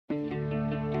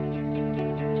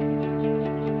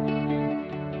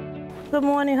Good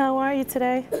morning, how are you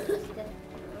today?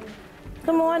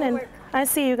 Good morning. I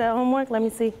see you got homework, let me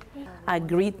see. I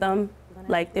greet them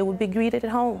like they would be greeted at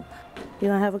home. You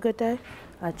gonna have a good day?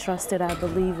 I trust it, I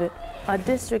believe it. Our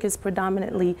district is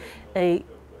predominantly a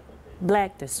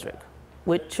black district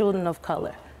with children of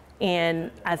color.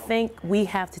 And I think we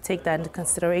have to take that into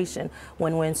consideration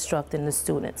when we're instructing the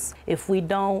students. If we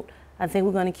don't, I think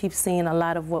we're gonna keep seeing a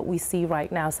lot of what we see right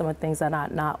now, some of the things that are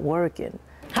not working.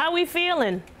 How we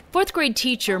feeling? Fourth grade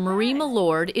teacher Marie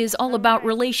Millord is all about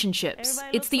relationships.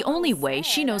 It's the only way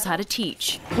she knows how to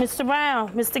teach. Mr.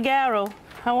 Brown, Mr. Garrow,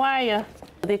 how are you?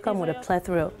 They come with a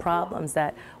plethora of problems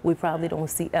that we probably don't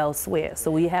see elsewhere,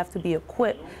 so we have to be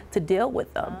equipped to deal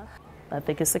with them. I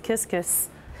think it's a kiss-kiss.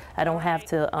 I don't have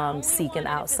to seek an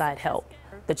outside help.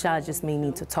 The child just may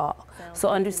need to talk. So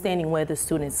understanding where the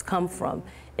students come from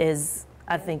is,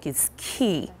 I think, is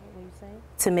key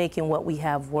to making what we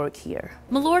have work here.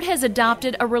 Millord has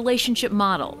adopted a relationship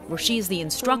model where she is the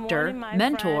instructor,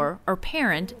 mentor, or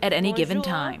parent at any given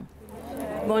time.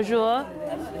 Bonjour.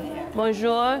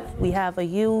 Bonjour. We have a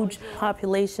huge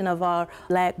population of our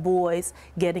black boys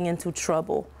getting into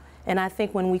trouble. And I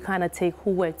think when we kind of take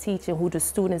who we're teaching, who the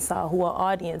students are, who our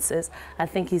audience is, I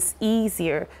think it's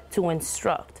easier to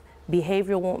instruct.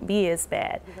 Behavior won't be as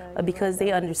bad because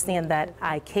they understand that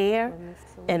I care,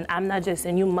 and I'm not just,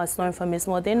 and you must learn from Ms.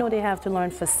 Moore. They know they have to learn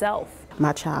for self.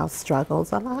 My child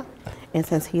struggles a lot, and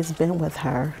since he's been with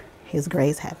her, his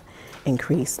grades have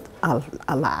increased a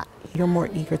lot. You're more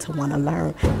eager to want to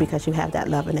learn because you have that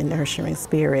loving and nurturing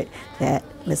spirit that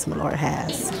Ms. Millord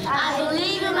has. I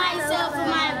believe in myself and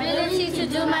my ability to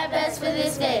do my best for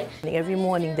this day. Every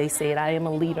morning they say, I am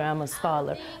a leader, I'm a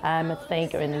scholar, I am a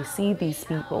thinker, and they see these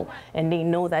people and they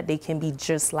know that they can be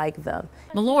just like them.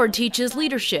 Millord teaches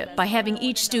leadership by having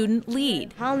each student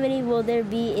lead. How many will there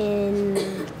be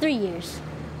in 3 years?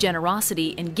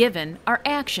 Generosity and giving are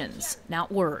actions,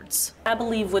 not words. I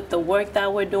believe with the work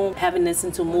that we're doing, having this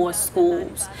into more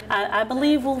schools, I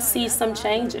believe we'll see some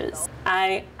changes.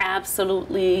 I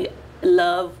absolutely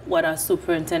love what our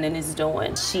superintendent is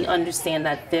doing. She understands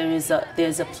that there's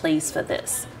a place for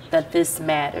this, that this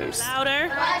matters. Louder.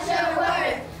 Watch your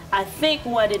word. I think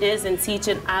what it is in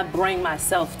teaching, I bring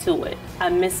myself to it.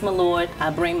 I'm Miss Millord,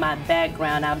 I bring my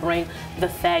background, I bring the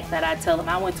fact that I tell them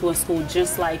I went to a school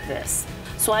just like this.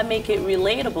 So I make it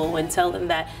relatable and tell them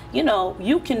that, you know,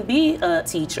 you can be a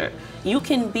teacher, you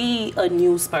can be a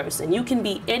news person, you can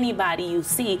be anybody you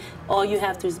see. All you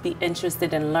have to is be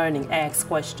interested in learning, ask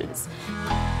questions.